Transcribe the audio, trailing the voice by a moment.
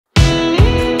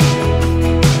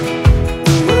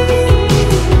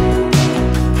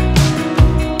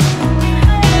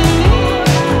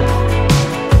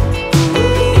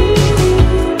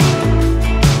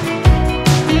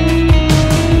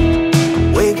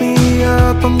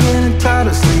I'm getting tired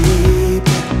of sleeping.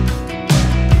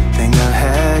 Think I've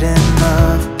had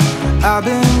enough. I've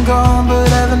been gone but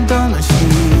haven't done much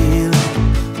healing.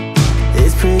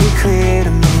 It's pretty clear to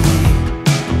me,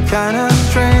 kinda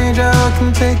strange how I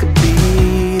can take a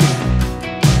beating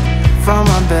from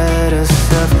my better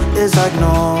self. It's like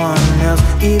no one else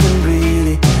even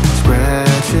really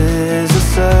scratches the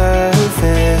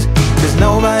surface. 'Cause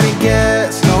nobody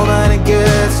gets me.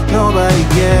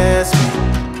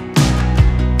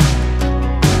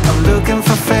 I'm looking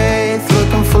for faith,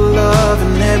 looking for love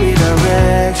in every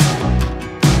direction.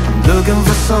 I'm looking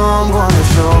for someone to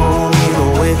show me the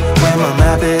way when my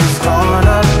map is torn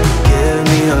up. Give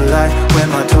me a light when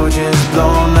my torch is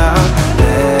blown out.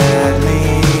 Let me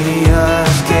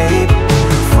escape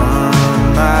from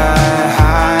my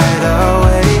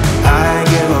hideaway. I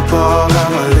give up all of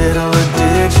my little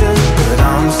addictions, but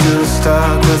I'm still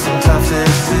stuck with some tough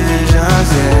decisions,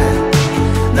 yeah.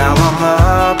 Now I'm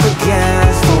up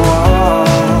against the wall,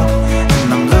 and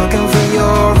I'm looking for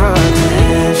your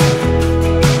attention.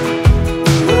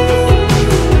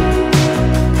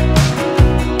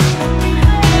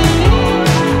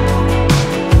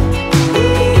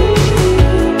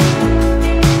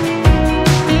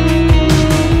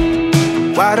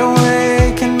 Wide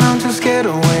awake and I'm too scared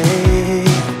away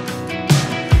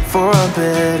for a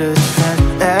better chance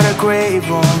at a great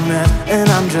romance, and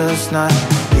I'm just not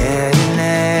getting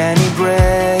any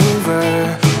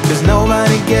braver. 'Cause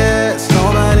nobody gets me.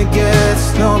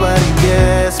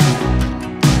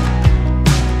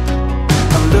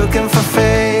 I'm looking for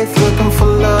faith, looking for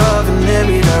love in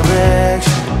every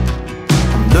direction.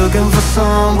 I'm looking for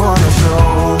someone to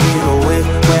show me the way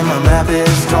when my map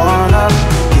is torn up.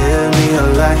 Give me a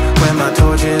light when my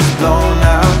torch is blown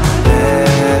out.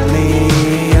 Let me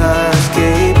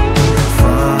escape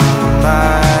from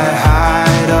my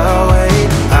hideaway.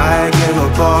 I give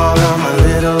up all of my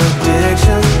little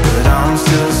addictions, but I'm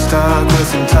still stuck with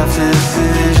some tough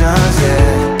decisions,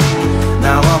 yeah.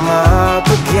 Now I'm up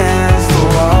against the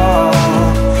wall,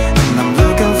 and I'm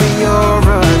looking for your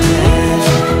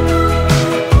attention.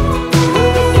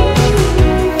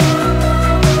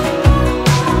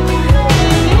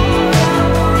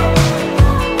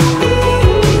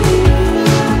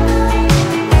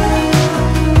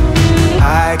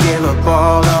 I give up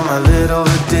all of my little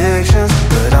addictions,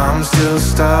 but I'm still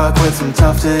stuck with some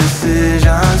tough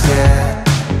decisions, yeah.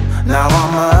 Now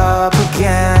I'm up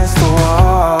against the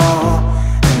wall,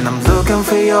 and I'm looking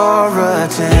for your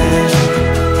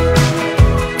attention.